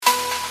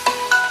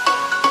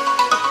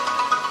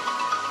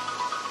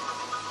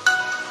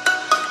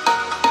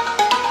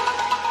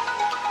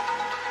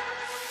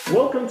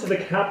Welcome to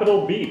the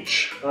Capitol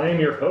Beach. I am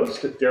your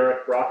host,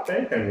 Derek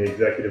Rockbank. I'm the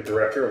Executive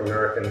Director of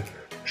American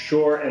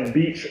Shore and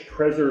Beach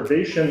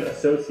Preservation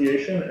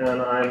Association,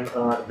 and I'm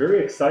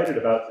very excited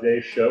about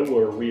today's show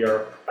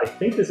where I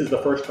think this is the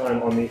first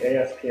time on the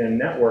ASPN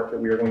network that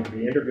we are going to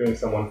be interviewing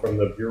someone from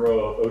the Bureau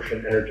of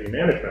Ocean Energy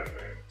Management.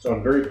 So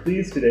I'm very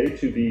pleased today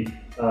to be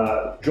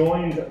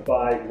joined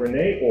by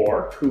Renee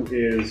Orr, who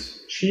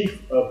is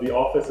Chief of the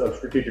Office of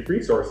Strategic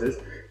Resources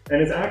and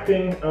is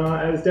acting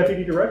as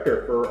Deputy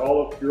Director for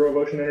all of Bureau of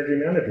Ocean Energy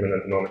Management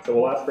at the moment. So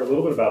we'll ask her a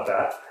little bit about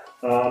that.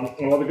 And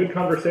we'll have a good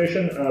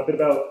conversation, a bit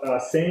about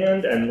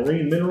sand and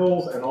marine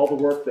minerals and all the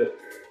work that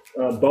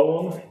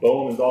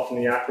BOEM is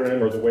often the acronym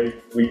or the way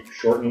we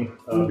shorten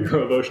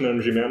Bureau of Ocean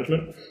Energy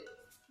Management.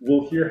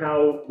 We'll hear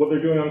what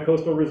they're doing on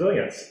coastal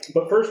resilience.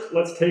 But first,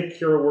 let's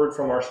hear a word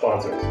from our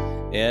sponsors.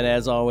 And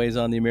as always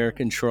on the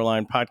American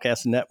Shoreline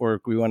Podcast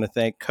Network, we want to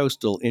thank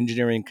Coastal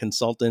Engineering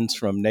Consultants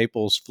from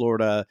Naples,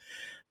 Florida.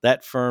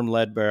 That firm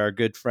led by our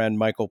good friend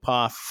Michael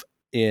Poff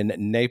in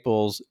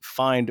Naples.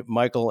 Find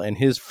Michael and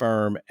his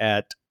firm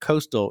at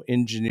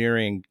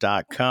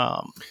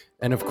coastalengineering.com.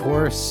 And of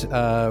course,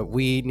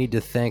 we need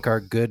to thank our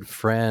good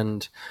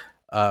friends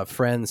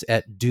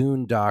at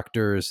Dune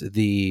Doctors,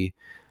 the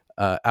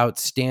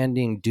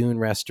outstanding dune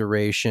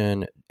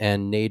restoration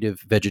and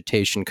native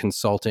vegetation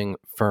consulting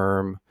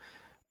firm.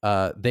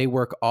 They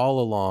work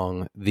all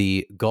along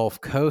the Gulf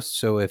Coast.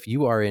 So if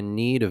you are in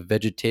need of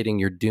vegetating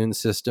your dune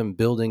system,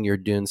 building your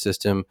dune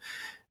system,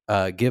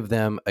 give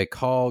them a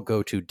call.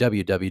 Go to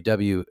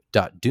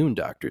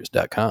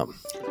www.dunedoctors.com.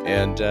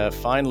 And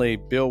finally,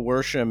 Bill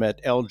Worsham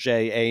at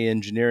LJA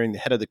Engineering, the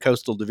head of the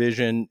Coastal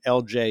Division,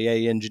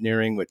 LJA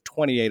Engineering with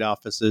 28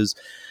 offices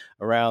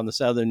around the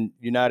southern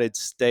United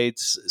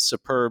States.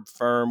 Superb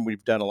firm.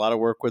 We've done a lot of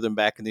work with them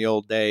back in the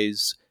old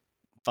days.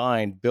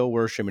 Find Bill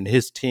Worsham and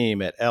his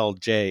team at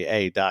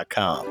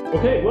lja.com.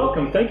 Okay,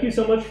 welcome. Thank you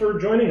so much for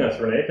joining us,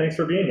 Renee. Thanks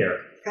for being here.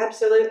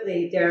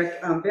 Absolutely,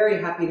 Derek. I'm very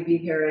happy to be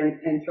here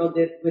and thrilled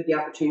with the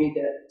opportunity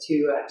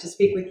to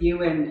speak with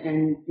you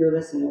and your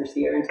listeners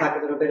here and talk a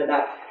little bit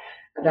about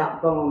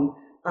BOEM.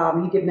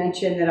 You did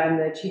mention that I'm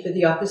the Chief of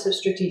the Office of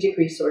Strategic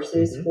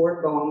Resources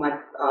for BOEM.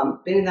 I've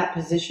been in that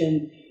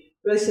position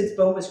really since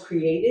BOEM was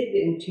created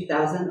in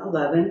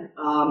 2011.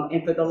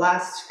 And for the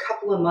last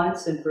couple of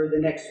months and for the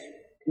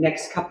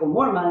next couple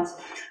more months,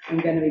 I'm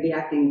going to be the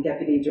acting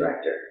Deputy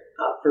Director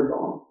for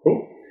BOEM.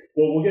 Cool.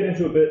 Well, we'll get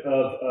into a bit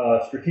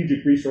of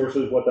strategic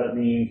resources, what that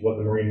means, what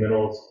the Marine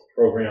Minerals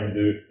Program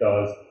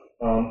does.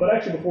 But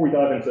actually, before we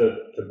dive into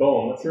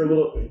BOEM, let's hear a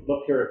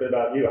bit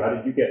about you. How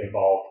did you get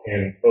involved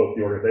in both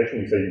the organization?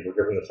 You said you were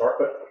here from the start,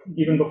 but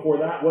even before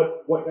that,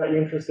 what got you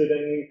interested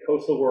in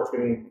coastal work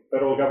and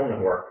federal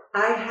government work?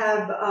 I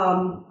have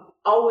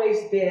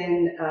always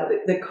been,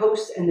 the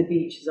coast and the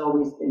beach has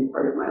always been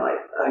part of my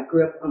life. I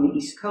grew up on the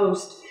East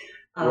Coast.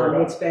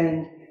 It's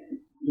been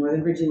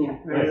Northern Virginia,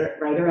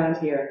 right around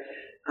here.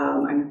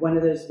 I'm one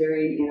of those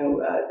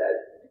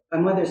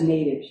I'm one of those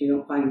natives you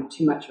don't find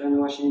too much around the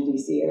Washington,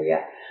 D.C.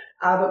 area.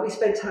 But we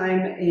spent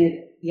time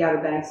in the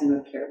Outer Banks in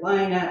North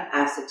Carolina,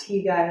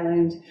 Assateague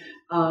Island,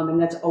 and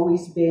that's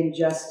always been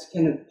just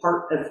kind of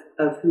part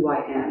of who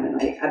I am,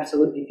 and I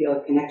absolutely feel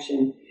a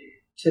connection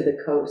to the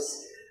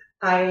coast.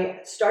 I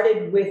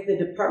started with the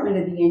Department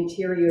of the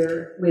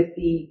Interior with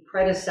the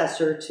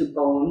predecessor to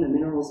BOEM, the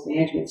Minerals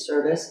Management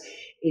Service,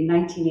 in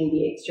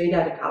 1988, straight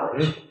out of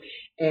college.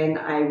 And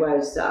I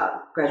was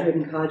graduated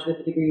in college with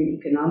a degree in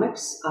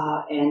economics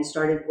and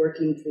started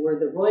working for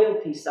the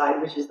royalty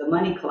side, which is the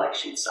money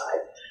collection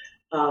side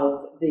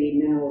of the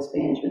Minerals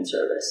Management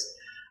Service.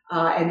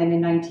 And then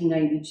in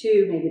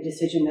 1992, made the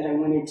decision that I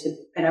wanted to,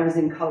 and I was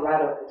in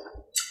Colorado at the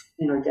time,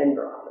 in our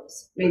Denver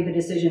office. Made the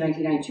decision in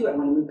 1992, I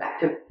want to move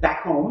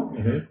back home,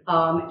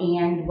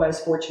 and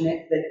was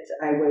fortunate that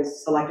I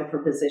was selected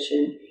for a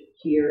position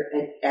here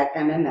at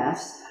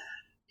MMS.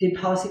 Did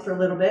policy for a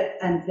little bit,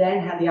 and then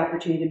had the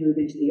opportunity to move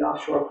into the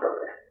offshore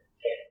program.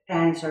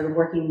 And started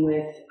working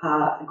with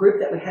a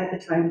group that we had at the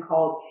time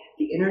called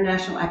the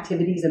International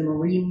Activities and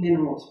Marine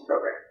Minerals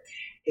Program.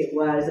 It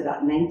was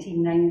about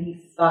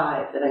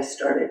 1995 that I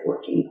started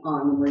working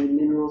on the Marine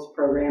Minerals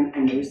Program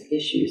and those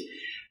issues.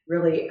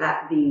 Really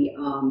at the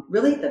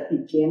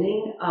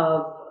beginning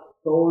of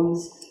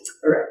BOEM's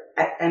or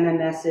at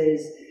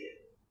MMS's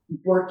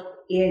work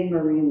in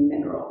marine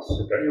minerals.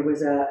 Okay. There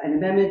was an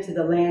amendment to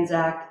the Lands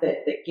Act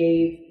that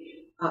gave,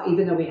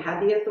 even though we had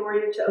the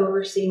authority to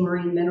oversee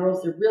marine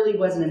minerals, there really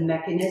wasn't a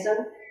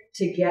mechanism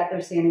to get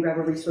those sand and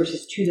gravel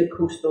resources to the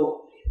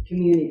coastal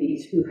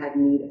communities who had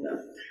need of them.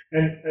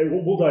 And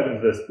we'll dive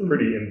into this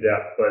pretty in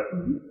depth, but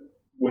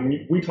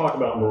when we talk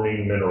about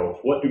marine minerals,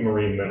 what do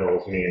marine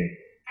minerals mean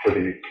for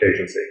the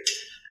agency?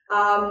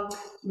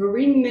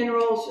 Marine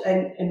minerals,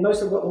 and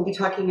most of what we'll be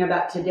talking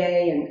about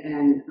today,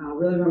 and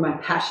really where my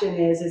passion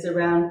is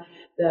around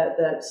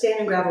the sand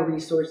and gravel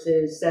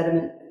resources,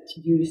 sediment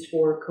used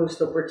for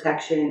coastal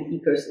protection,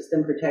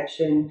 ecosystem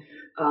protection,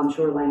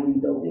 shoreline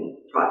rebuilding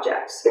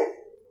projects.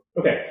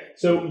 Okay,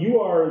 So you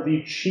are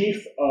the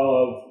chief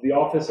of the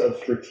Office of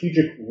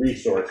Strategic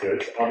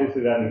Resources.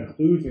 Obviously, that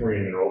includes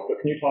marine minerals, but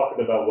can you talk a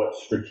bit about what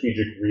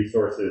strategic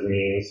resources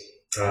means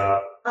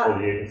for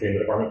the agency and the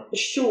department?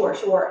 Sure.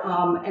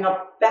 And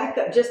I'll back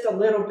up just a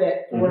little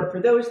bit for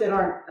those that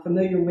aren't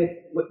familiar with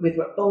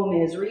what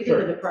BOEM is, or even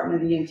the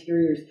Department of the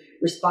Interior's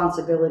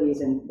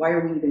responsibilities, and why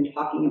are we even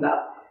talking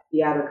about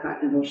the Outer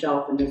Continental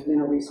Shelf and those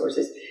mineral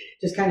resources.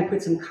 Just kind of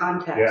put some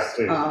context.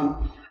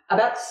 Yeah,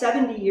 about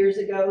 70 years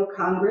ago,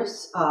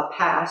 Congress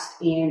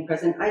passed, and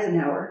President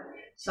Eisenhower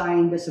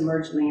signed the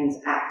Submerged Lands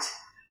Act,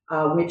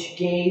 which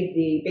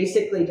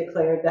basically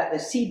declared that the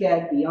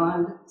seabed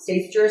beyond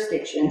state's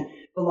jurisdiction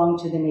belonged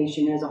to the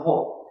nation as a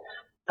whole.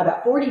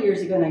 About 40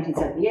 years ago,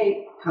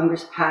 1978,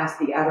 Congress passed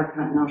the Outer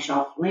Continental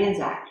Shelf Lands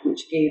Act,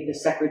 which gave the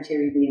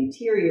Secretary of the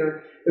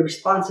Interior the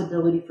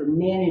responsibility for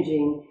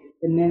managing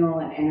the mineral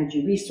and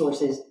energy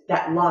resources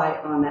that lie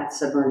on that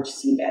submerged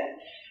seabed.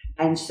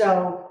 And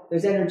so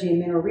those energy and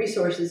mineral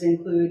resources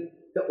include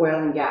the oil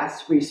and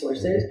gas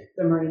resources,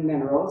 the marine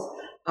minerals,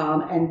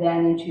 and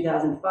then in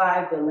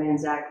 2005, the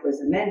Lands Act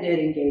was amended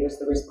and gave us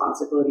the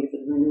responsibility for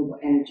the renewable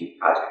energy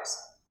projects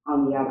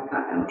on the Outer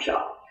Continental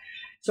Shelf.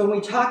 So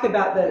when we talk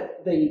about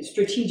the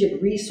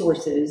strategic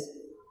resources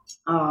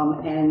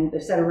and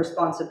the set of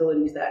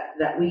responsibilities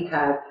that we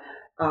have,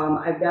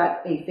 I've got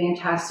a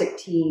fantastic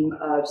team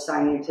of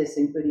scientists,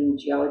 including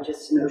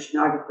geologists and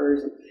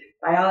oceanographers, and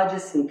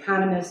biologists and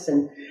economists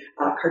and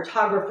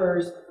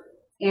cartographers,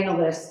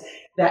 analysts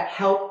that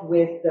help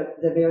with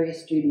the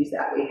various duties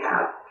that we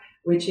have,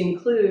 which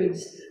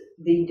includes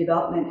the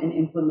development and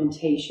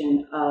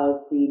implementation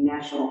of the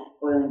National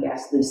Oil and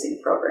Gas Leasing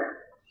Program.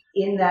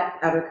 In that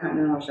Outer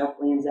Continental Shelf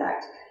Lands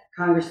Act,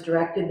 Congress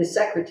directed the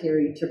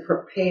Secretary to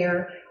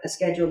prepare a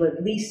schedule of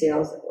lease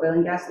sales, oil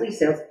and gas lease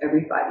sales,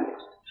 every 5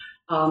 years.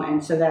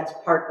 And so that's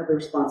part of the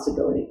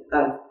responsibility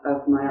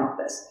of my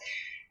office.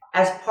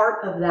 As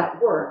part of that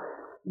work,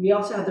 we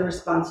also have the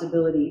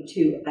responsibility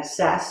to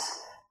assess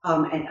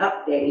and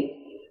update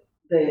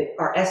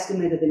our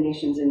estimate of the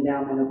nation's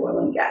endowment of oil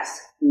and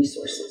gas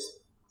resources.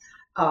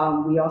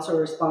 We also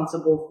are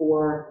responsible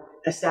for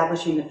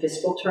establishing the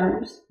fiscal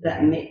terms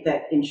that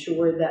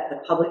ensure that the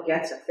public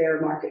gets a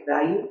fair market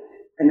value,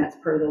 and that's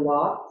per the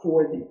law,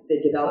 for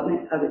the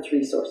development of its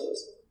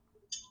resources.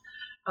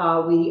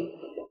 We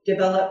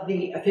develop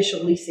the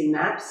official leasing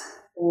maps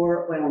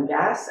for oil and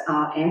gas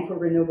and for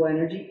renewable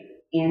energy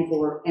and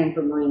for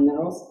marine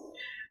minerals.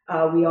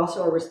 We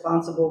also are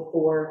responsible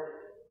for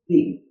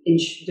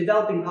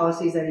developing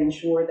policies that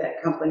ensure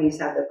that companies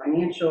have the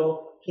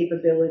financial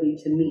capability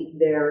to meet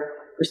their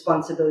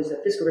responsibilities,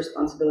 their fiscal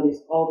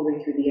responsibilities, all the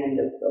way through the end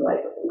of the life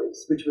of the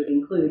lease, which would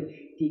include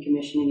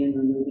decommissioning and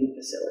removing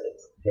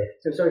facilities. Okay.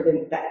 So sort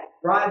of that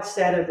broad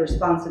set of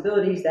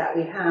responsibilities that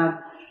we have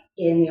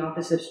in the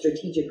Office of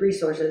Strategic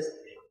Resources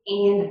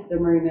and the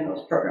Marine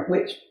Minerals Program,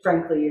 which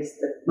frankly is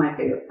my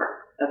favorite part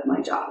of my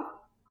job.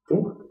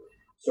 Cool.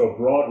 So a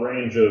broad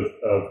range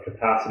of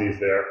capacities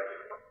there.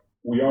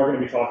 We are going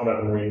to be talking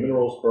about the Marine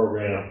Minerals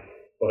Program,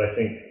 but I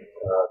think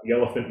the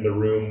elephant in the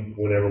room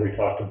whenever we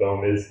talk to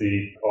BOEM is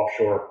the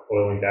offshore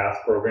oil and gas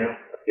program.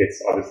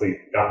 It's obviously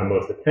gotten the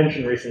most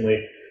attention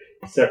recently.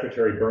 New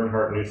Secretary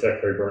Bernhardt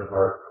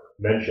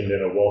mentioned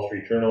in a Wall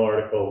Street Journal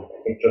article,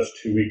 I think just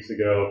 2 weeks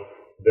ago,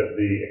 that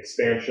the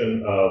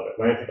expansion of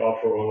Atlantic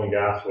offshore oil and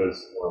gas was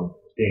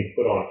being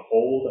put on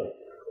hold. I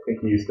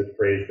think he used the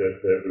phrase that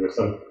there was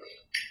some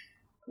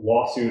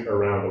lawsuit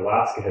around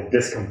Alaska had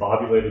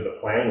discombobulated the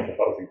plan, which I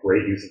thought was a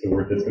great use of the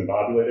word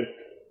discombobulated.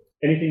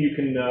 Anything you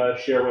can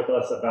share with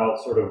us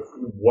about sort of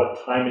what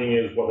timing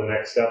is, what the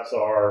next steps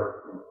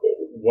are,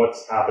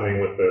 what's happening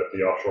with the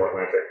offshore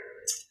Atlantic,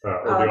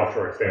 or the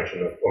offshore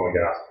expansion of oil and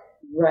gas?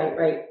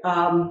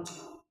 Right.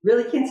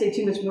 Really can't say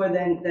too much more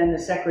than the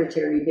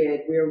Secretary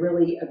did. We're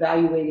really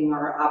evaluating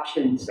our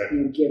options,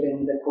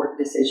 given the court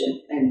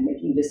decision, and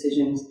making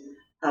decisions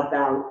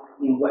about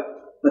what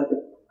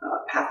the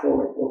path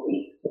forward will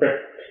be. Okay.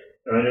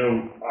 And I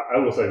know, I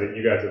will say that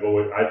you guys I've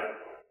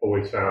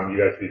always found you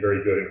guys to be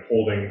very good at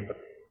holding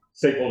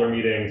stakeholder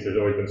meetings. There's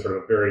always been sort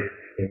of a very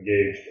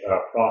engaged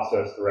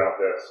process throughout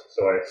this.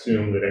 So I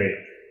assume that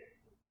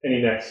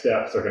any next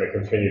steps are going to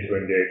continue to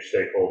engage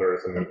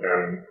stakeholders and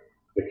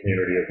the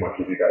community as much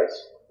as you guys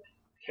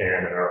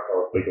can and are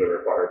legally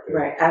required to.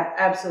 Right,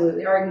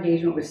 absolutely. Our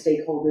engagement with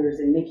stakeholders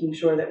and making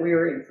sure that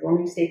we're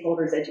informing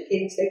stakeholders,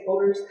 educating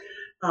stakeholders,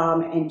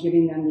 and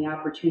giving them the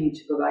opportunity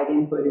to provide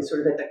input is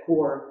sort of at the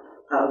core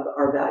of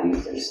our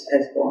values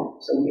as BOEM.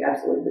 So we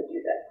absolutely would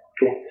do that.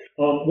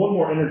 Cool. One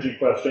more energy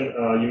question.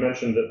 You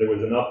mentioned that there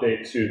was an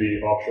update to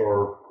the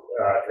offshore,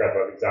 I forgot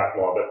the exact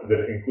law, but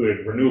that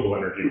included renewable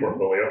energy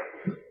portfolio.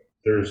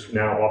 There's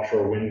now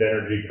offshore wind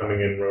energy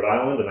coming in Rhode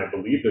Island, and I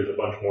believe there's a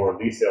bunch more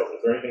lease sales. Is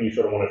there anything you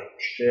sort of want to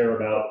share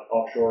about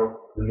offshore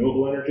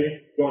renewable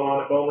energy going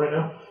on at BOEM right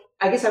now?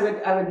 I guess I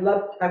would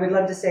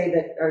love to say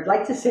that, or I'd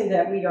like to say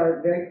that we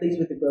are very pleased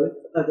with the growth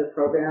of the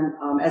program.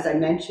 As I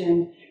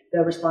mentioned,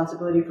 the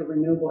responsibility for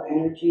renewable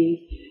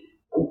energy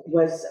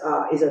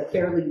is a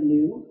fairly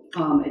new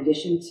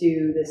addition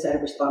to the set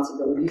of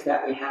responsibilities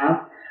that we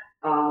have.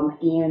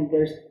 And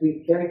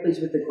we're very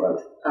pleased with the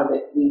growth of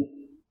it. We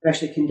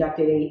actually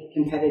conducted 8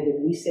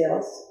 competitive lease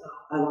sales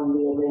along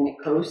the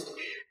Atlantic coast.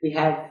 We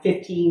have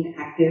 15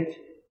 active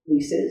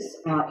leases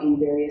at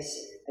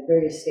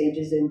various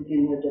stages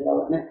in their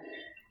development.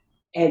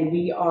 And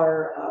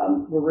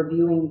we're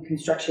reviewing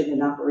construction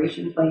and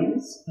operation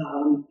plans.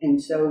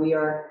 And so we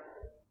are,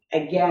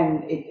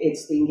 again,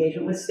 it's the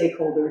engagement with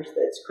stakeholders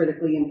that's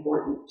critically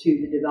important to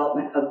the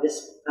development of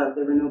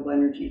the renewable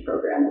energy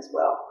program as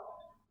well.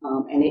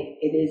 And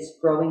it is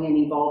growing and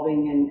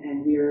evolving,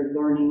 and we're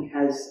learning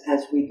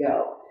as we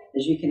go.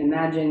 As you can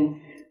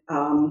imagine,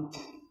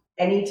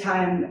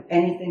 anytime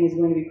anything is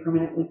going to be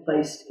permanently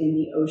placed in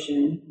the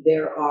ocean,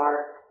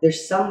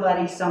 there's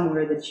somebody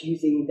somewhere that's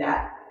using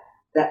that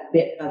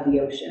bit of the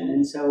ocean.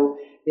 And so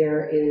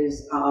there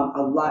is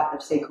a lot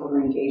of stakeholder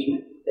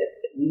engagement that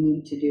we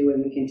need to do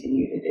and we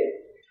continue to do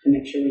to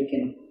make sure we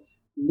can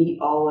meet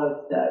all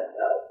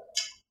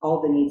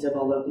the needs of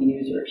all of the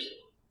users.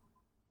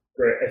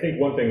 Great. I think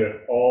one thing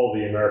that all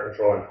the American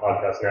Shoreline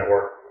Podcast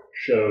Network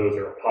shows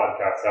or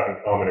podcasts have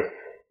in common is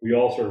we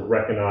all sort of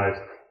recognize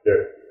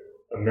that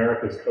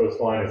America's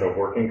coastline is a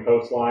working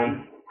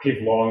coastline.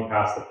 We've long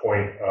passed the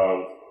point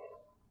of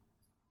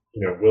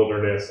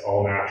wilderness,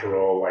 all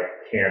natural,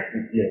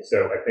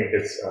 so I think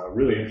it's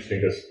really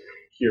interesting to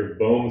hear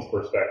BOEM's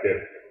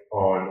perspective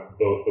on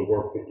both the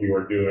work that you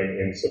are doing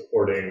in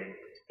supporting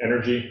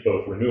energy,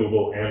 both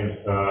renewable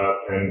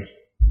and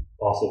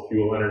fossil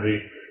fuel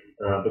energy,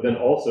 but then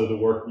also the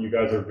work you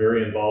guys are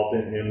very involved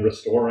in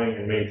restoring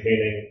and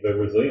maintaining the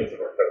resilience of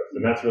our coast.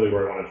 And that's really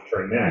where I wanted to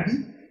turn next.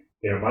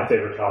 Mm-hmm. My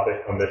favorite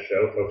topic on this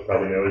show, folks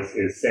probably know,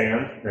 is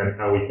sand and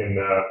how we can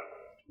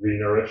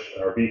re-nourish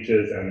our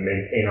beaches and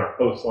maintain our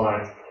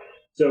coastlines.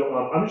 So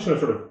I'm just going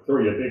to sort of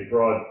throw you a big,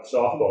 broad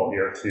softball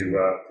here to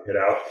hit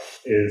out.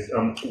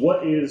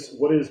 What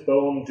is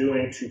BOEM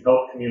doing to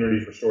help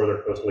communities restore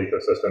their coastal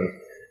ecosystems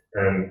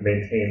and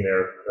maintain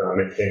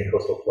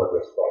coastal flood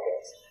risk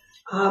projects?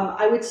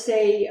 I would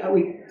say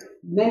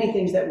many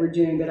things that we're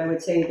doing, but I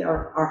would say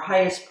our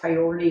highest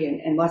priority,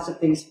 and lots of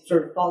things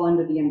sort of fall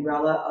under the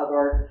umbrella of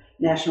our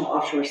National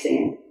Offshore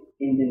Sand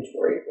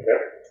Inventory. Okay.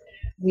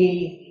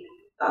 We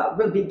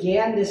really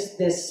began this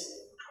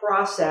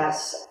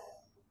process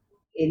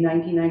in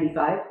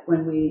 1995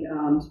 when we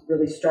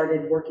really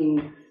started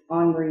working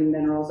on marine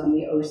minerals on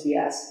the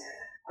OCS.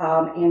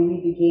 And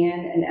we began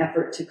an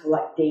effort to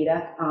collect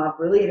data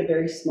really at a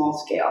very small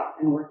scale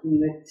and working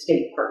with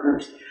state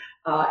partners.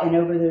 And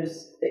over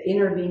the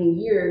intervening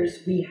years,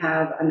 we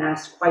have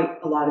amassed quite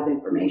a lot of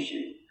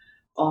information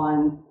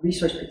on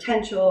resource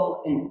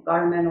potential and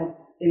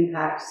environmental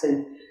impacts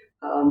and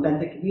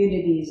benefit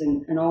communities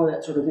and all of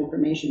that sort of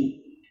information.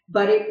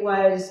 But it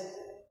was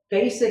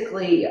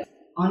basically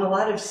on a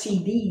lot of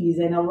CDs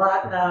and a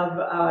lot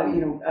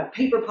of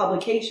paper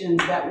publications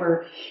that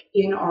were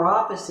in our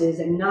offices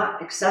and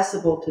not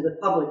accessible to the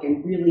public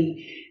and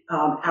really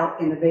out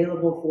and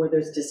available for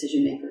those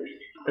decision makers.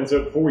 And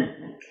so before we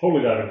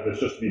totally dive into this,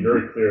 just to be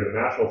very clear, the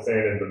National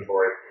Sand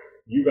Inventory,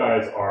 you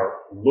guys are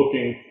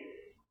looking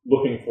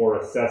for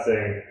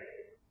assessing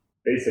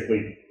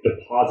basically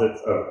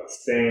deposits of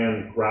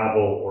sand,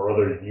 gravel, or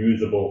other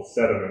usable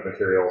sediment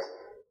materials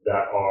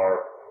that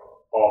are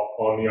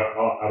on the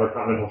outer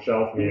continental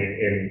shelf, meaning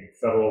in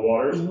federal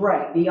waters?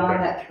 Right,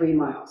 beyond that 3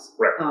 miles.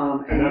 Right,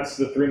 and that's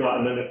the 3 miles.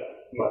 And then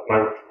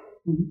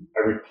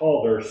I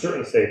recall there are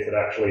certain states that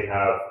actually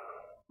have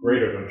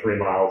greater than 3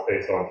 miles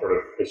based on sort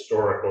of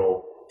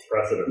historical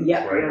precedents,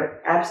 yeah, right?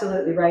 You're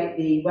absolutely right.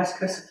 The west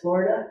coast of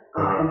Florida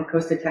and the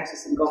coast of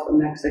Texas and Gulf of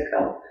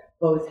Mexico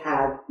both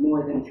have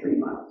more than 3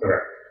 miles. Okay.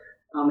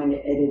 And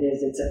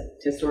it's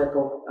a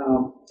historical,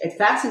 it's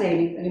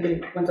fascinating.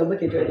 Anybody wants to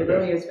look into it, it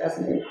really is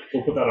fascinating.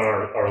 We'll put that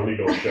on our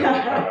legal show.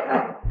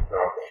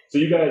 So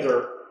you guys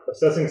are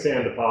assessing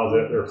sand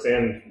deposit, or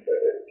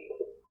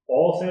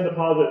all sand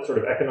deposits, sort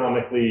of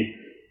economically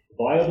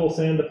viable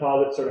sand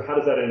deposits, sort of how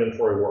does that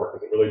inventory work?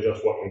 Is it really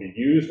just what can be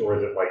used, or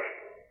is it like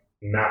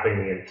mapping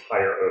the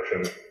entire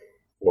ocean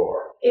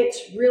floor?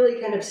 It's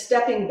really kind of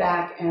stepping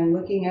back and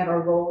looking at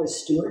our role as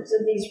stewards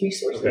of these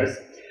resources.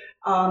 Okay.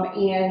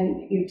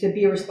 And to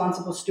be a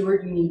responsible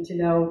steward, you need to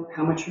know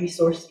how much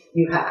resource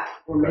you have.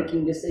 We're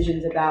making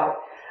decisions about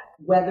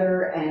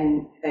whether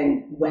and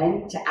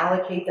when to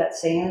allocate that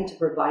sand, to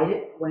provide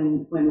it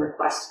when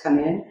requests come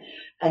in.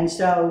 And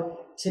so,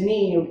 to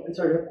me,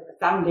 sort of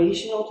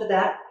foundational to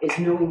that is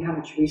knowing how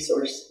much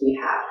resource we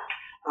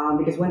have.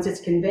 Because once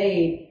it's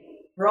conveyed,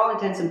 for all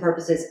intents and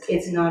purposes,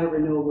 it's not a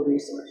renewable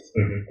resource.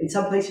 Mm-hmm. In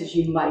some places,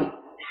 you might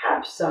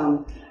have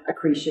some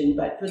accretion,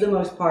 but for the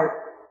most part,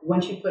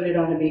 once you put it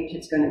on a beach,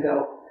 it's going to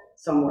go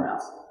somewhere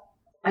else.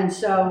 And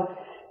so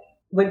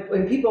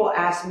when people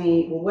ask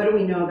me, well, what do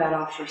we know about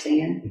offshore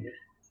sand?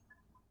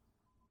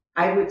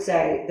 I would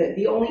say that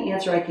the only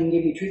answer I can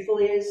give you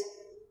truthfully is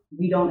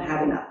we don't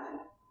have enough.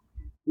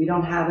 We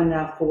don't have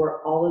enough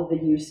for all of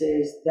the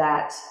uses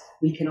that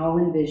we can all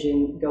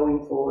envision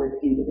going forward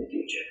into the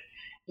future.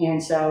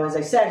 And so, as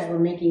I said, as we're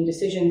making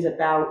decisions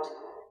about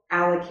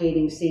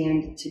allocating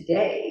sand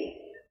today,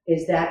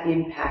 is that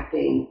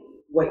impacting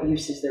what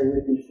uses there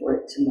would be for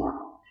it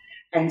tomorrow.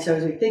 And so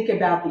as we think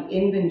about the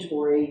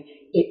inventory,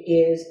 it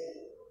is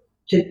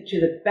to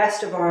the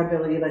best of our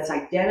ability, let's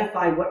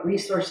identify what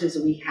resources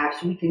we have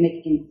so we can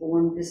make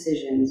informed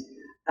decisions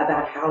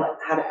about how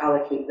to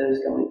allocate those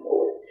going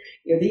forward.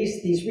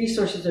 These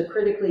resources are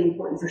critically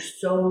important for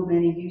so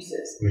many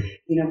uses,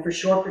 for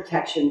shore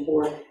protection,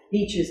 for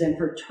beaches and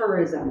for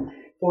tourism,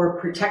 for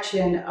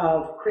protection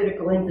of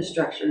critical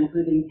infrastructure,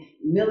 including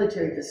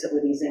military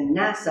facilities and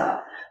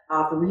NASA,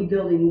 for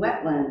rebuilding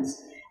wetlands.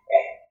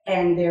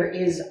 And there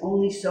is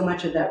only so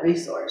much of that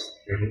resource.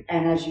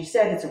 And as you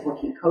said, it's a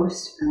working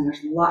coast, and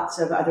there's lots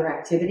of other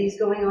activities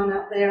going on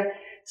out there.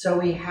 So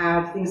we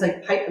have things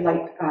like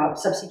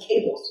subsea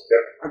cables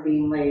are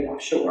being laid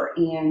offshore.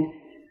 And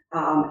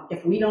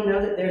if we don't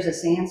know that there's a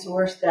sand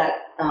source that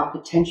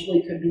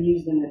potentially could be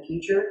used in the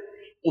future,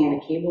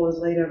 and a cable is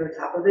laid over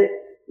top of it,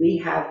 we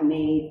have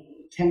made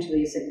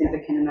potentially a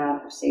significant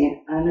amount of sand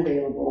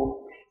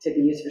unavailable to be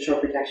used for shore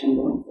protection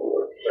going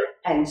forward.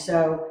 And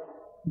so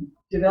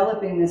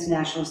developing this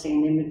national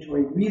sand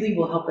inventory really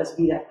will help us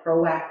be that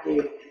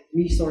proactive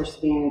resource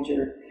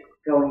manager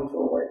going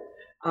forward.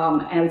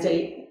 And I would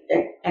say,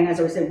 and as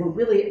I would say, we're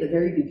really at the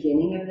very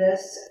beginning of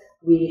this.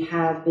 We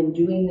have been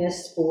doing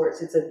this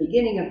since the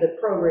beginning of the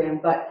program,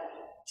 but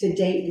to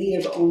date, we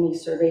have only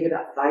surveyed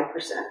about 5%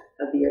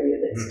 of the area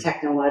that's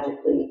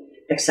technologically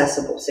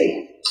accessible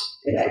sand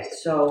today.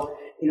 So,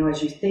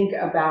 as you think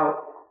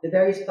about the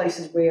various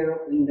places where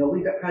we know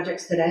we've got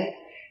projects today,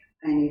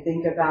 and you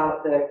think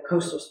about the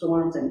coastal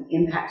storms and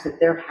impacts that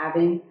they're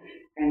having,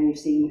 and we've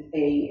seen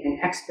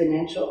an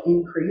exponential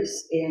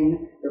increase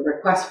in the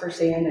request for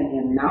sand and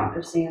the amount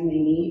of sand they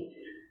need,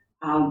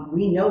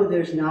 we know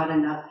there's not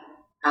enough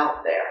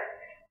out there.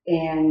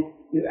 And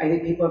I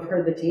think people have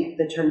heard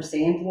the term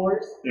sand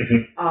wars.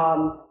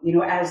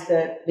 As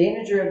the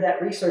manager of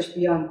that resource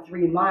beyond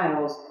 3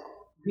 miles,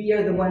 we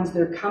are the ones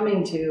they're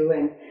coming to.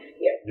 And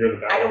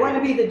I don't want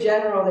to be the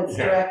general that's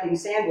directing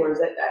sand wars.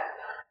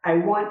 I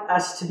want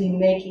us to be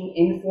making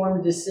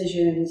informed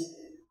decisions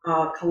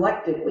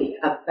collectively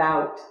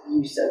about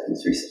use of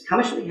these resources. How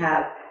much do we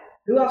have?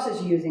 Who else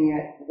is using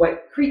it?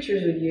 What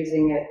creatures are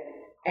using it?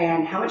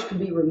 And how much can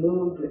be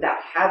removed without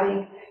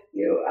having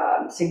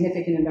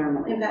significant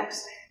environmental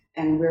impacts?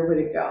 And where would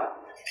it go?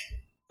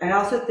 And I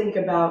also think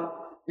about,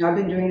 I've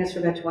been doing this for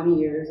about 20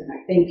 years, and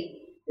I think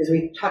as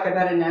we talk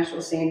about a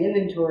national sand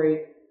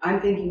inventory,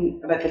 I'm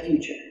thinking about the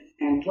future.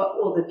 And what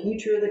will the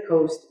future of the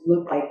coast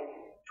look like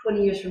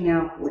 20 years from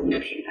now, 40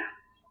 years from now?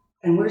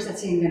 And where's that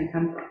sand going to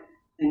come from?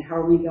 And how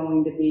are we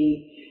going to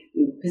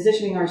be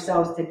positioning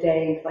ourselves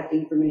today and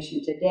collecting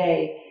information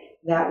today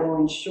that will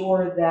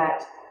ensure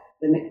that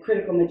the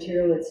critical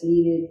material that's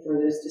needed for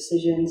those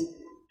decisions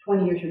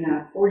 20 years from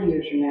now, 40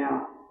 years from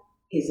now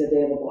is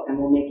available, and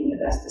we're making the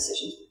best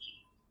decisions we can.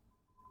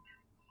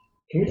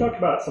 Can we talk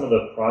about some of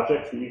the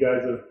projects that you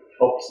guys have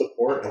helped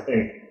support? I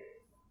think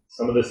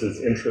some of this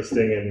is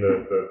interesting in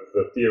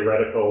the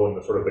theoretical and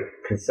the sort of the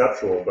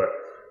conceptual, but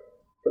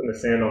putting the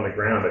sand on the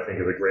ground, I think,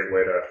 is a great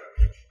way to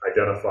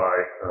identify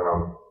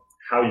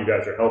how you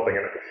guys are helping.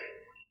 And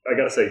I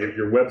got to say,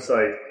 your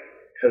website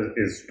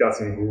has got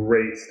some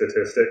great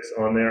statistics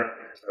on there.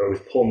 I was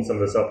pulling some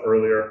of this up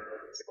earlier.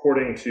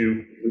 According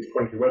to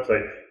your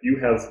website, you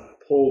have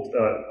pulled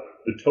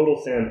the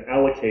total sand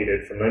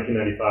allocated from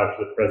 1995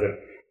 to the present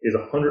is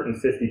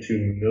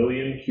 152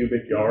 million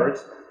cubic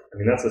yards. I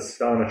mean, that's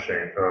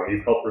astonishing.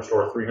 You've helped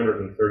restore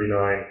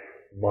 339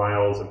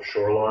 miles of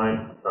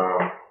shoreline,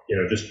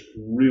 just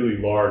really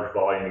large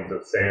volumes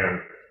of sand,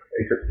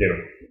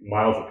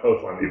 miles of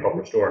coastline that you've helped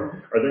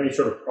restore. Are there any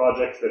sort of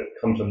projects that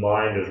come to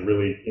mind as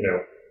really,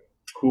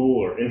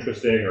 cool or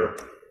interesting or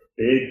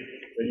big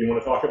that you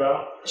want to talk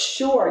about?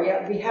 Sure.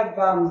 Yeah, we have.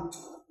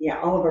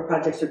 All of our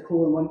projects are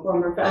cool in one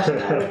form or fashion,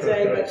 I would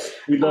say. But,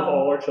 we love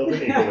all our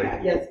children equally.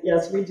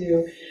 yes, we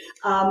do.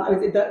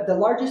 The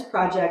largest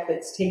project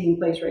that's taking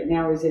place right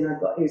now is in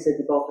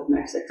the Gulf of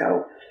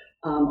Mexico,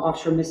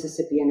 offshore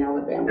Mississippi and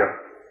Alabama.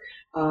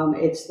 Yeah.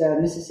 It's the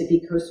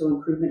Mississippi Coastal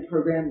Improvement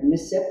Program,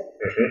 MISSIP,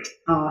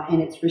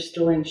 and it's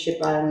restoring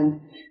Ship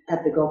Island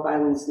at the Gulf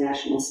Islands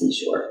National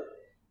Seashore.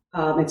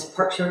 It's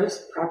Park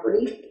Service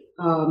property,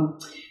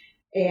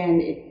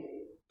 and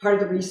part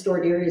of the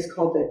restored area is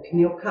called the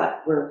Camille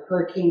Cut, where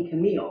Hurricane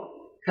Camille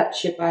cut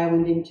Ship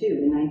Island in two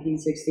in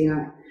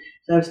 1969.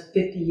 So that was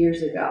 50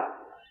 years ago.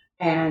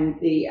 And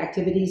the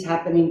activities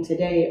happening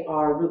today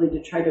are really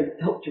to try to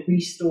help to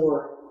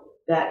restore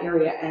that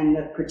area and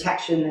the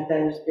protection that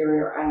those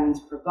barrier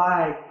islands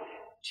provide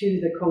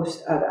to the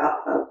coast of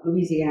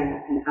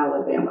Louisiana and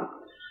Alabama.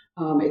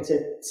 It's a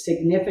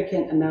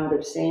significant amount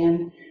of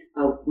sand,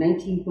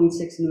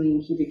 19.6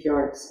 million cubic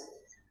yards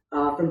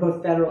from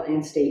both federal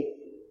and state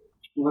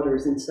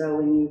waters. And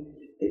so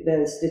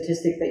the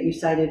statistic that you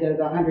cited of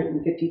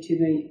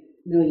 152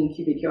 million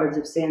cubic yards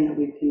of sand that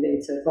we've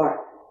conveyed so far,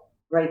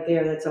 right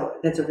there, that's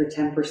over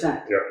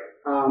 10%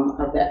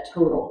 of that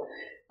total.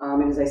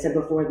 And as I said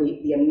before,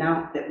 the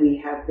amount that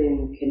we have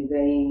been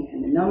conveying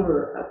and the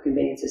number of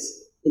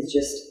conveyances is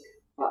just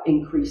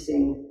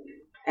increasing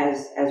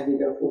as we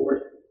go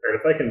forward. And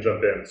if I can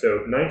jump in,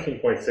 so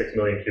 19.6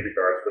 million cubic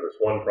yards for this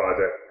one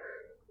project.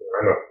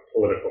 I'm a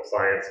political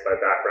science by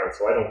background,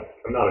 so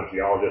I'm not a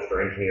geologist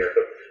or engineer,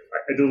 but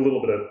I did a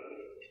little bit of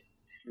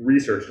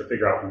research to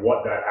figure out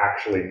what that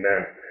actually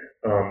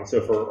meant.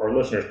 So for our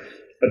listeners,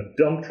 a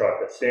dump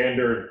truck, a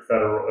standard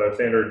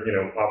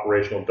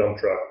operational dump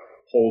truck,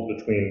 holds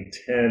between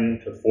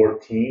 10 to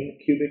 14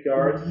 cubic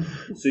yards.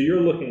 So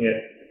you're looking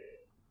at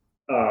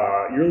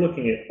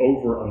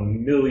over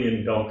 1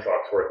 million dump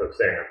trucks worth of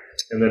sand.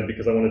 And then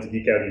because I wanted to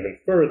geek out even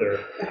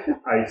further,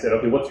 I said,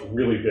 okay, what's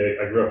really big?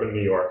 I grew up in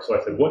New York, so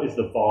I said, what is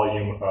the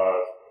volume of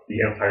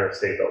the Empire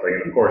State Building?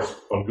 And of course,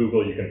 on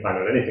Google, you can find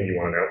out anything you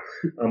want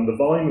to know. The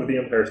volume of the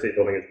Empire State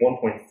Building is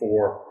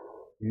 1.4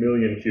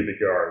 million cubic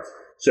yards.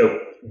 So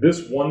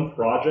this one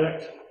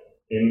project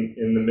in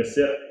the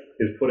Mississippi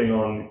is putting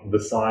on the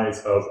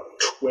size of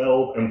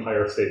 12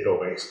 Empire State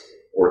Buildings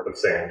worth of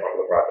sand on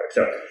the project.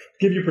 So to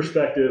give you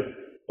perspective,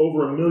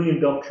 over 1 million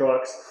dump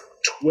trucks,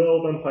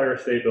 12 Empire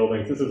State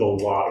Buildings. This is a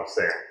lot of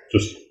sand.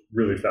 Just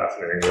really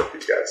fascinating work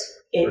these guys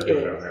are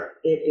doing down there.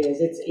 It is.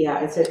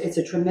 It's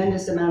a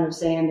tremendous amount of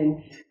sand,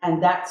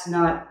 and that's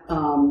not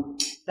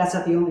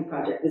the only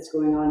project that's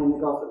going on in the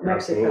Gulf of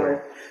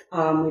Mexico.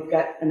 We've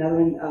got another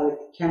one,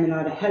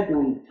 Caminada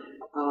Headland,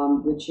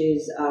 which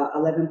is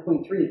 11.3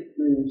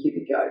 million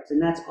cubic yards,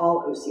 and that's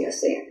all OCS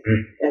sand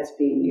that's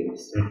being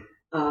used.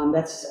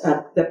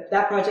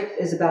 That project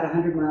is about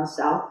 100 miles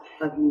south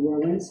of New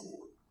Orleans.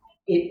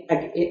 It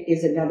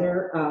is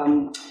another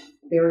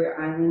barrier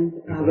island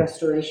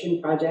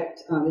restoration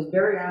project. These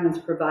barrier islands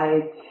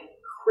provide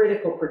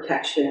critical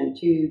protection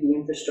to the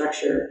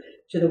infrastructure,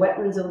 to the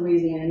wetlands of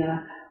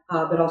Louisiana,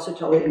 but also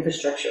to all the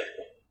infrastructure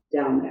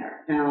down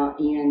there.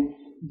 And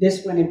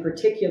this one in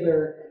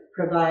particular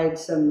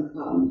provides some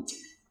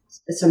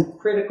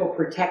critical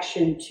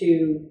protection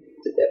to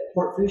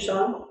Port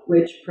Fourchon,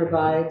 which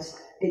provides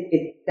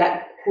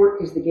that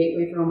port is the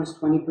gateway for almost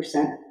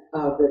 20%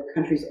 of the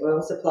country's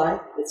oil supply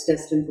that's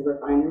destined for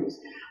refineries.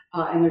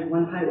 And there's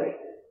one highway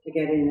to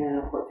get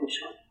in Port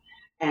Fourchon.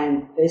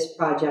 And this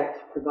project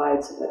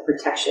provides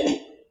protection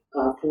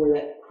for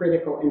that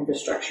critical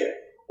infrastructure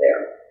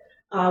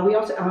there. We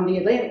also, on the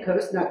Atlantic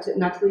coast, not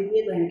to leave the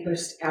Atlantic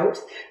coast out,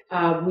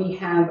 we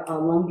have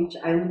Long Beach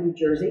Island, New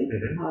Jersey,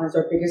 is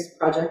our biggest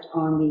project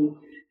on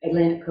the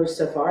Atlantic coast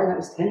so far, and that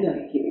was 10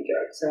 million cubic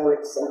yards. So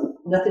it's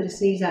nothing to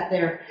sneeze at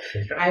there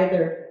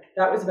either.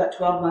 That was about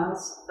 12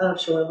 miles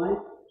of shoreline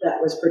that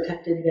was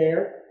protected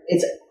there.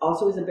 It's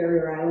also is a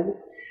barrier island.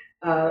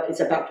 It's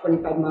about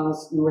 25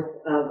 miles north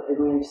of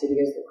Atlantic City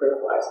as the crow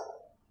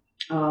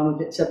flies.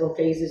 We did several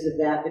phases of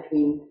that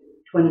between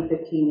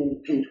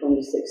 2015 and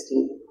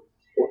 2016.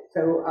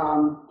 So,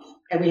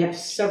 and we have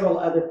several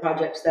other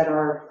projects that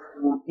are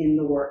in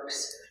the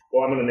works.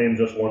 Well, I'm going to name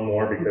just one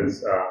more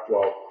because,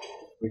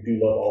 we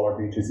do love all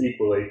our beaches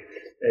equally.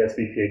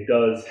 ASBPA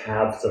does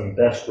have some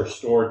best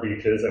restored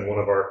beaches, and one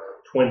of our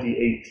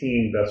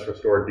 2018 best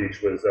restored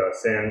beach was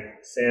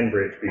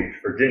Sandbridge Beach,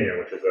 Virginia,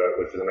 which is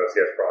an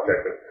OCS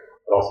project. And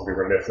I'd also be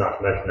remiss not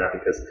to mention that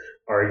because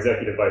our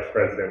executive vice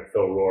president,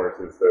 Phil Roars,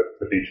 is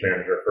the beach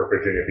manager for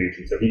Virginia Beach,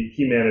 and so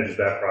he manages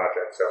that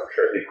project. So I'm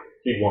sure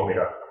he'd want me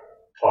to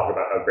talk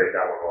about how great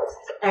that one was.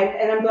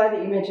 And I'm glad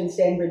that you mentioned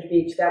Sandbridge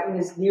Beach. That one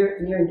is near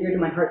and dear to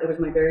my heart. That was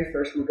my very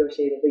first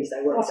negotiated lease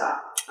I worked on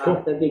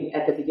at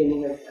the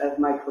beginning of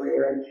my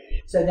career. And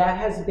so that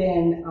has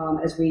been,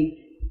 as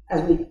we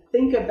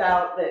think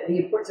about the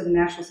importance of the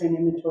National Sand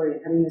Inventory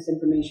and having this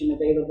information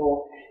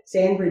available,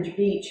 Sandbridge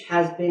Beach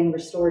has been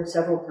restored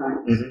several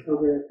times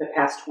over the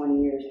past 20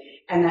 years.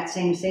 And that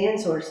same sand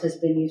source has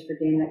been used for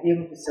Dam Neck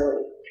Naval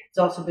Facility. It's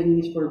also been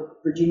used for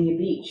Virginia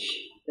Beach,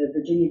 the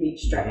Virginia Beach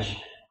stretch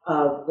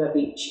of the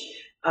beach.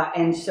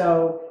 And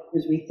so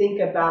as we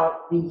think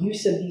about the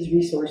use of these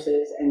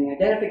resources and the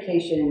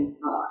identification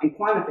and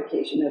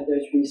quantification of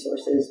those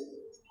resources,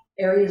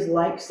 areas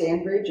like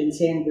Sandbridge and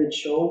Sandbridge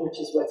Shoal, which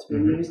is what's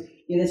been used,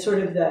 that's sort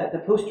of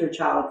the poster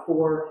child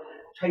for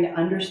trying to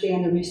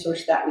understand the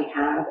resource that we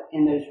have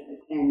and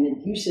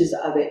the uses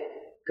of it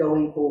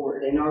going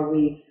forward. And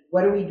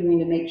what are we doing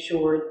to make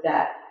sure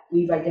that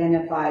we've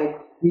identified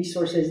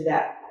resources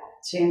that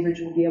Sandbridge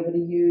will be able to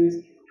use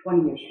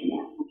 20 years from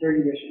now,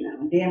 30 years from now,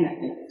 and Dam Neck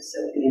Naval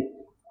Facility.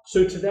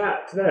 So to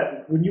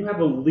that, when you have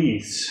a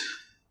lease,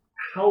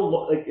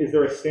 is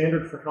there a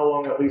standard for how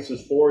long that lease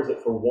is for? Is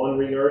it for one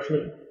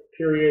renourishment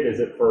period? Is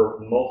it for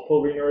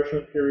multiple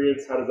renourishment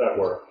periods? How does that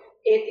work?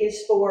 It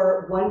is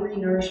for one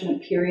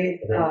renourishment period.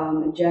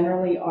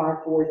 Generally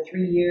are for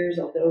 3 years,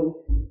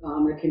 although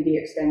there can be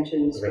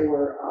extensions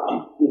for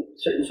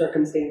certain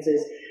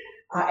circumstances.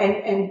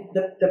 And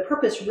the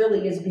purpose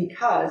really is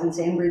because, and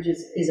Sandbridge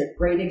is a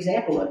great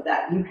example of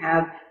that, you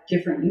have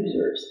different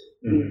users,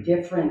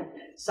 different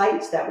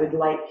sites that would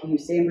like to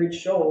use Sandbridge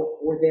Shoal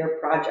for their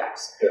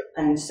projects.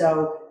 And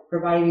so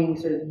providing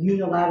sort of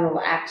unilateral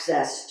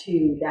access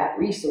to that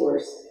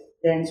resource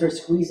then sort of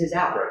squeezes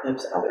out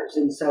those others.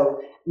 And so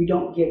we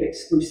don't give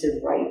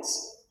exclusive rights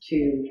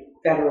to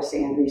federal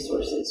sand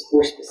resources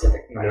for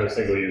specific projects.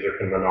 No single user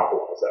can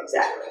monopolize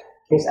that.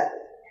 Exactly.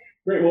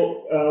 Great.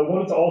 Well,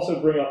 wanted to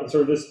also bring up, and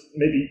sort of this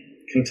maybe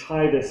can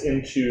tie this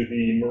into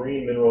the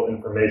marine mineral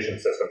information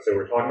system. So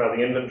we're talking about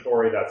the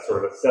inventory, that's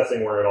sort of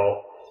assessing where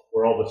all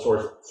the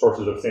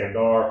sources of sand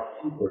are.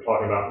 We're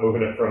talking about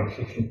moving it from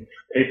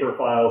paper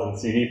files and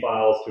CD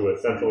files to a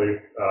central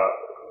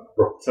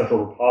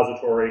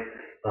repository.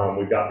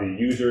 We've got the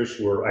users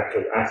who are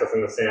actually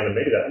accessing the sand, and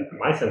maybe that,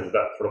 my sense is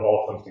that sort of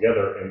all comes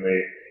together in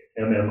the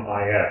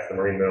MMIS, the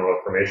Marine Mineral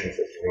Information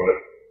System. You want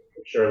to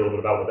share a little bit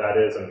about what that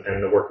is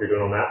and the work you're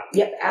doing on that?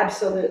 Yep,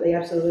 absolutely.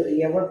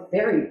 Yeah, we're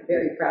very,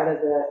 very proud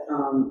of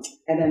the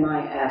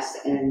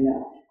MMIS, and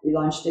we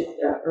launched it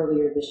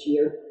earlier this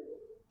year.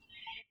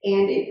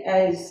 And it,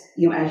 as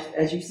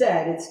you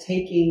said, it's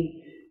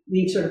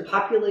we've sort of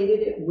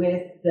populated it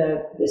with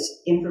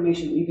this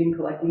information we've been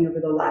collecting over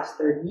the last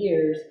 30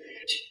 years,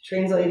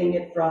 translating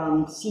it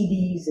from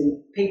CDs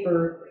and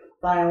paper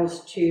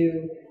files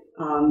to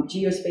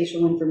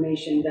geospatial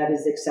information that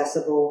is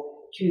accessible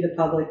to the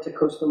public, to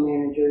coastal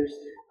managers,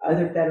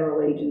 other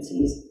federal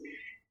agencies.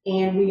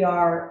 And we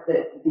are,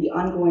 the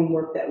ongoing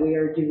work that we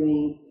are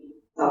doing,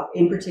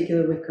 in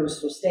particular with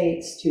coastal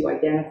states, to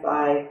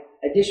identify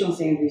additional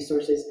sand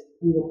resources,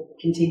 we will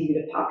continue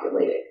to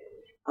populate it.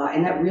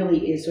 And that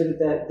really is sort of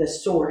the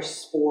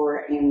source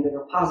for and the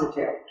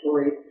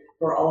repository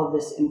for all of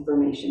this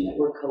information that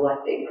we're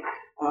collecting.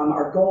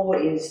 Our goal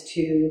is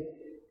to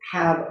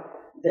have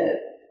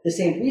the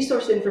sand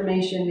resource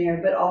information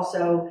there, but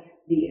also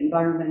the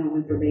environmental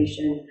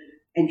information,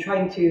 and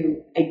trying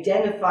to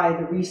identify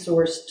the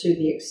resource to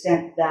the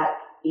extent that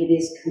it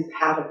is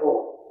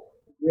compatible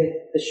with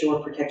the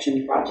shore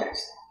protection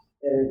projects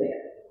that are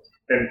there.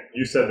 And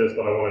you said this,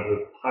 but I wanted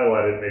to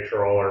highlight it and make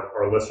sure all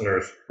our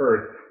listeners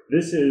heard.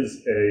 This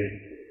is a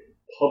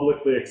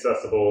publicly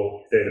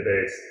accessible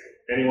database.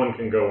 Anyone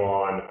can go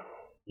on,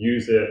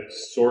 use it,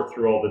 sort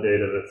through all the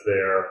data that's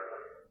there,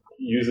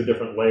 use the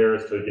different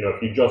layers to,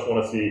 if you just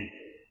want to see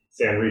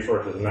sand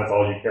resources and that's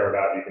all you care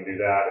about, you can do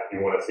that. If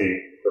you want to see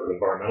sort of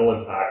environmental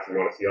impacts, if you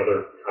want to see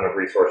other kind of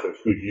resources,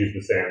 who's used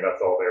the sand,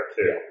 that's all there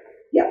too.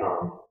 Yeah,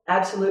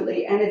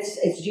 absolutely. And it's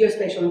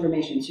geospatial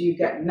information. So you've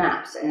got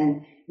maps,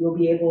 and you'll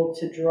be able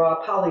to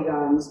draw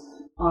polygons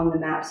on the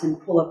maps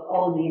and pull up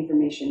all of the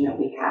information that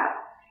we have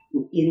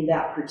in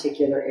that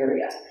particular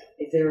area.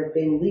 If there have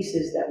been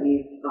leases that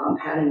we've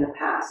had in the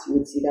past, you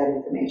would see that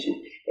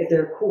information. If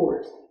there are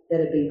cores that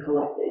have been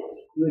collected,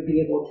 you would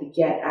be able to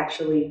get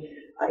actually,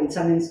 in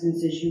some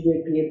instances, you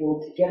would be able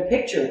to get a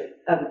picture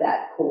of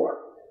that core.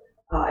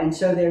 And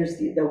so there's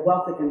the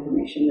wealth of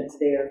information that's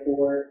there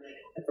for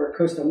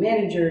coastal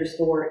managers,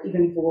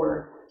 even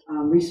for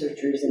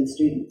researchers and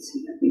students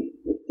who might be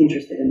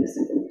interested in this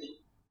information.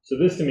 So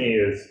this to me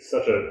is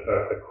such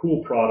a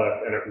cool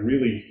product, and it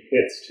really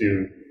hits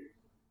to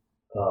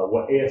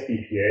what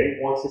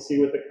ASBPA wants to see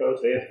with the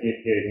coast.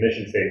 ASBPA's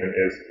mission statement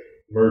is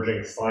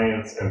merging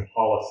science and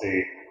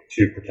policy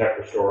to protect,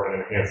 restore,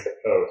 and enhance the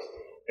coast.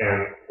 And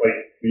like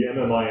the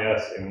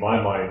MMIS, in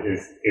my mind,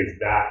 is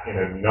that in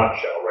a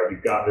nutshell, right?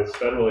 You've got this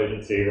federal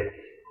agency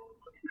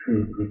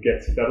who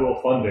gets federal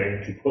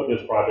funding to put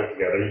this project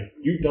together.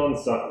 You've done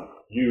some,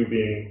 you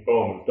being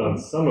BOEM, has done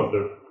some of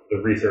the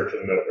research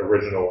in the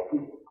original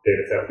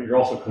data set, but you're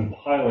also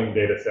compiling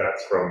data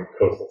sets from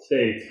coastal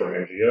states, from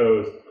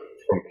NGOs,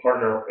 from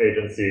partner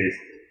agencies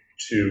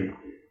to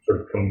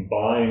sort of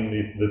combine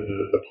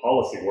the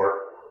policy work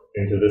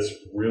into this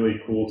really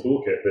cool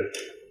toolkit that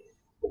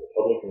the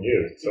public can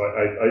use. So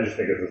I just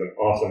think this is an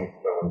awesome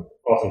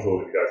tool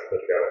that you guys put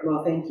together.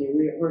 Well, thank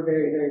you. We're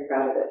very, very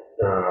proud of it.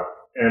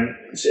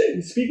 And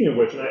speaking of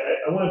which, and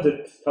I wanted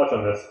to touch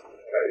on this,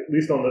 at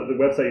least on the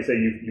website, you say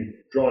you've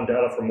drawn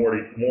data from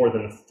more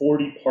than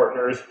 40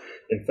 partners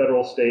in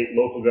federal, state,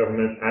 local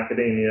government,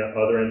 academia,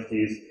 other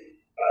entities.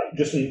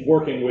 Just in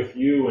working with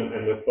you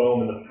and with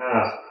BOEM in the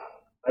past,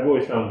 I've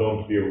always found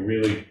BOEM to be a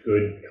really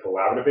good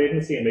collaborative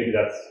agency, and maybe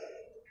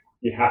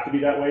you have to be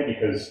that way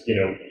because,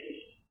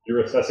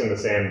 you're assessing the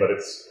sand, but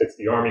it's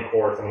the Army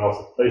Corps, someone else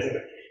is placing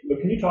it.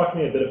 But can you talk to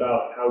me a bit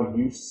about how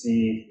you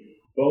see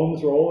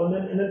BOEM's role,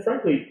 and then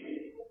frankly,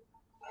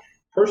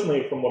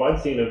 personally, from what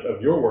I've seen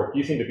of your work,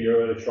 you seem to be a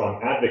really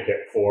strong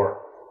advocate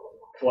for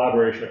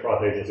collaboration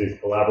across agencies,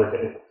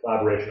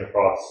 collaboration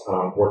across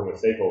working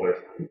with stakeholders.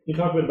 Can you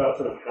talk a bit about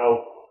sort of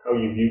how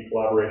you view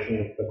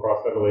collaboration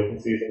across federal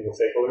agencies and with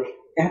stakeholders?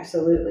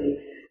 Absolutely.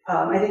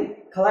 I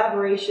think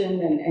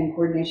collaboration and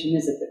coordination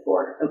is at the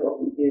core of what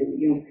we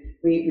do.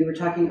 We were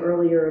talking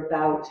earlier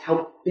about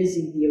how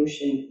busy the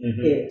ocean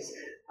is,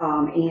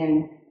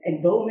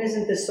 and BOEM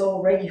isn't the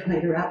sole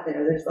regulator out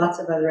there. There's lots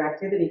of other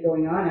activity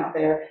going on out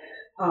there.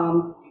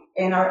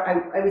 And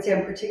I would say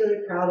I'm particularly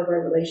proud of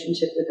our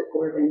relationship with the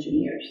Corps of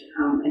Engineers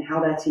and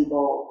how that's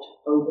evolved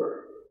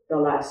over the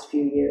last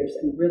few years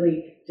and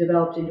really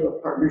developed into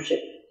a partnership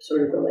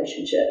sort of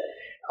relationship.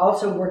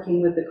 Also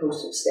working with the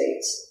coastal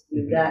states.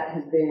 That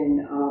has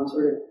been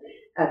sort of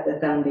at the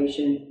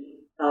foundation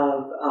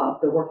of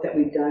the work that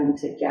we've done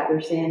to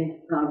gather sand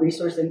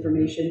resource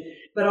information,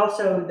 but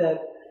also the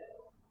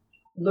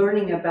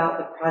learning about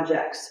the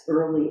projects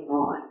early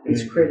on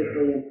is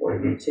critically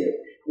important too.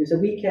 So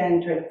we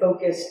can try to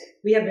focus.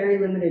 We have very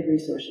limited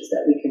resources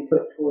that we can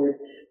put toward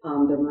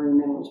the marine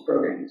minerals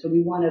program. So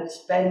we want to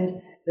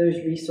spend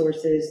those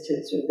resources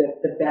to sort of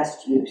the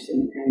best use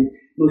and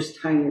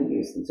most timely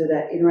use. And so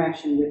that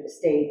interaction with the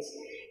states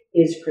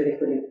is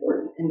critically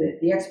important. And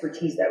the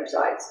expertise that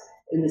resides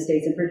in the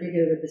states, in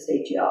particular with the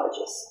state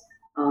geologists,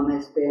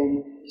 has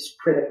been just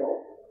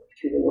critical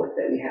to the work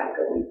that we have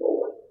going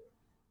forward.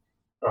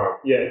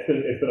 Yeah, it's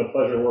been a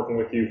pleasure working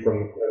with you,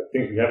 from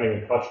things we haven't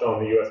even touched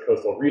on, the U.S.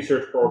 Coastal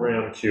Research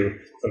Program, to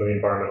some of the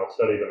environmental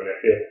studies. I mean,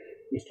 I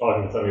was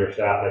talking to some of your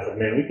staff, and I said,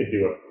 man, we could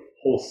do a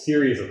whole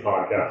series of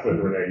podcasts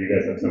with Renee. You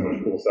guys have so much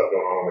cool stuff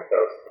going on the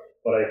coast.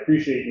 But I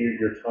appreciate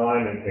your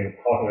time and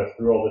talking us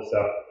through all this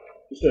stuff.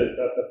 Just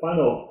a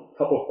final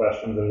couple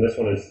questions, and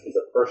this one is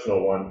a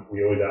personal one.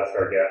 We always ask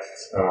our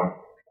guests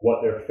what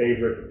their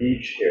favorite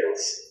beach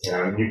is.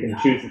 You can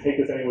choose to take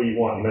this any way you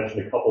want. You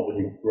mentioned a couple that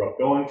you grew up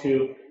going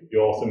to.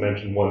 You also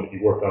mentioned one that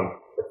you worked on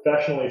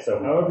professionally. So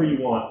however you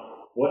want,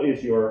 what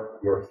is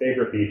your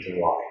favorite beach and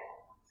why?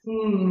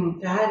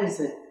 That is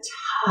a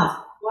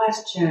tough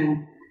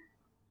question.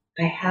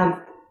 I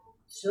have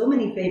so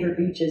many favorite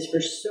beaches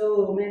for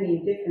so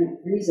many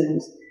different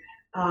reasons.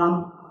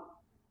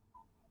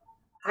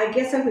 I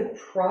guess I would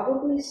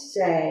probably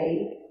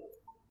say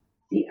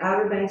the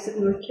Outer Banks of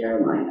North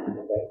Carolina.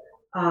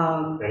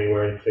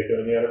 Anywhere in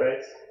particular in the Outer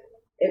Banks?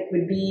 It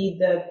would be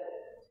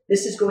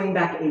this is going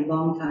back a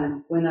long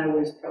time, when I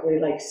was probably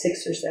like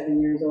 6 or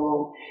 7 years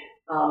old.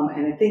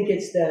 And I think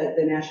it's the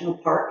national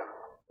park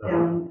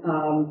down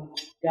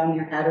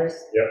near Hatteras.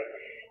 Yep.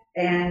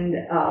 And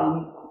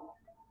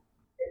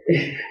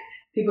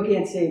people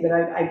can't see, but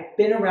I've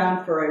been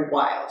around for a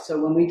while. So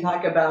when we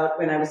talk about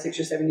when I was 6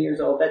 or 7 years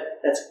old,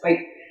 that's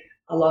quite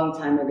a long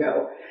time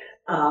ago.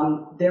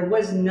 There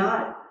wasn't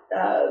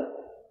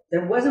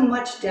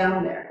much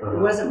down there. There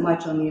wasn't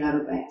much on the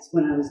Outer Banks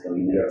when I was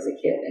going there as a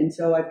kid. And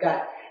so I've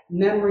got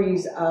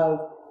memories of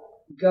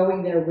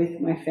going there with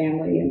my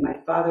family, and my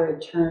father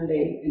had turned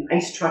an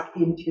ice truck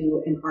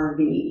into an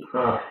RV.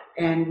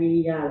 And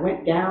we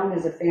went down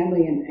as a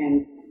family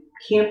and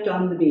camped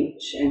on the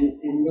beach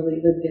and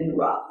really lived in the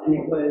rough. And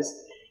it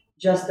was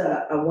just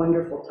a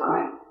wonderful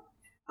time.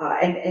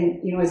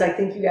 And you know, as I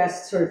think you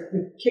asked, sort of,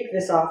 we kick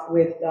this off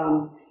with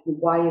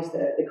why is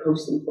the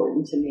coast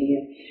important to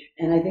me?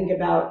 And I think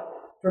about,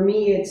 for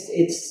me, it's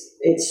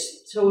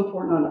so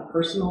important on a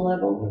personal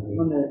level,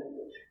 on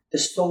the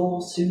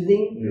soul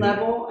soothing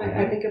level.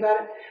 I think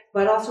about it,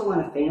 but also on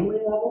a family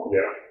level.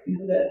 Yeah. You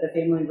know, the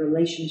family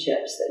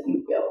relationships that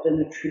you build, and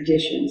the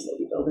traditions that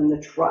you build, and the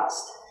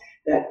trust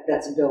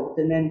that's built,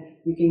 and then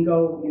you can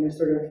go, you know,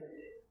 sort of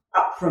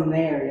up from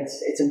there.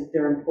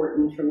 They're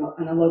important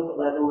on a local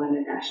level and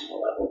a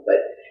national level, but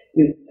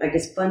I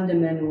guess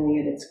fundamentally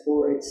at its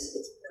core, it's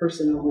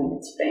personal and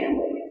it's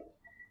family. I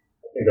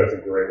think that's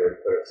a great way to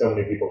put it. So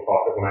many people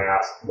talk, when I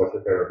ask what's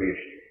your favorite beach,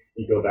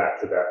 you go back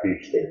to that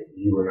beach that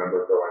you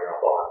remember growing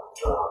up on.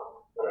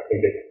 And I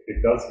think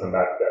it does come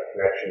back to that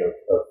connection of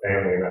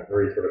family and that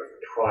very sort of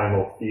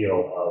primal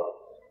feel of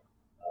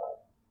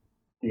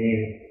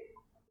being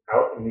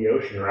out in the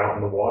ocean or out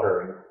in the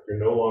water, and you're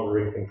no longer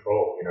in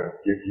control. You know,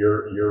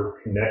 you're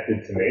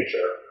connected to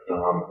nature,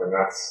 and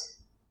that's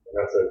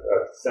a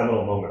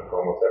seminal moment for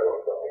almost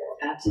everyone growing up.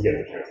 Absolutely. We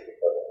get the chance to do that.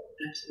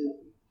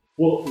 Absolutely.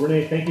 Well,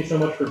 Renee, thank you so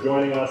much for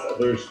joining us.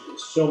 There's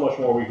so much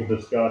more we could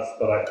discuss,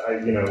 but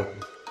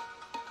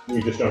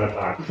we just don't have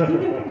time.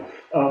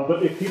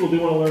 But if people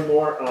do want to learn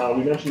more,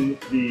 we mentioned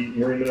the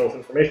Marine Minerals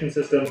Information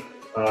System,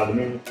 the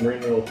Marine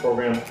Minerals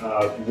Program.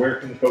 Where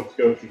can folks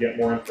go to get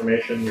more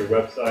information? Your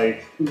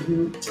website?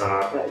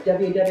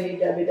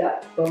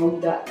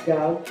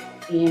 www.boem.gov,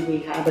 and we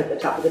have at the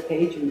top of the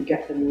page, when you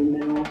get the Marine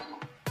Minerals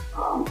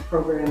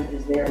program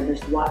is there.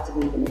 There's lots of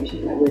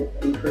information. I would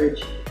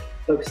encourage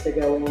folks to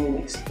go in and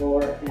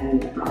explore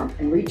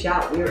and reach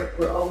out.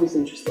 We're always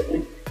interested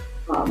in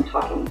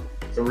talking.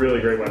 It's a really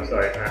great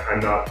website.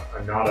 I'm not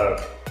a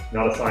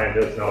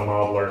scientist, not a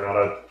modeler, not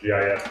a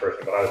GIS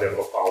person, but I was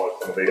able to follow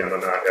some of the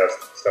MMIS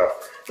stuff.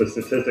 The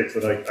statistics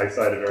that I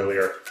cited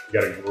earlier, you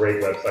got a great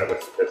website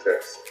with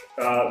statistics.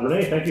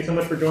 Renee, thank you so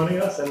much for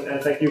joining us,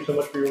 and thank you so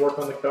much for your work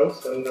on the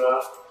coast, and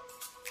it's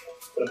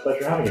been a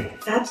pleasure having you.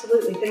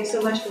 Absolutely. Thanks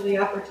so much for the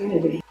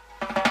opportunity.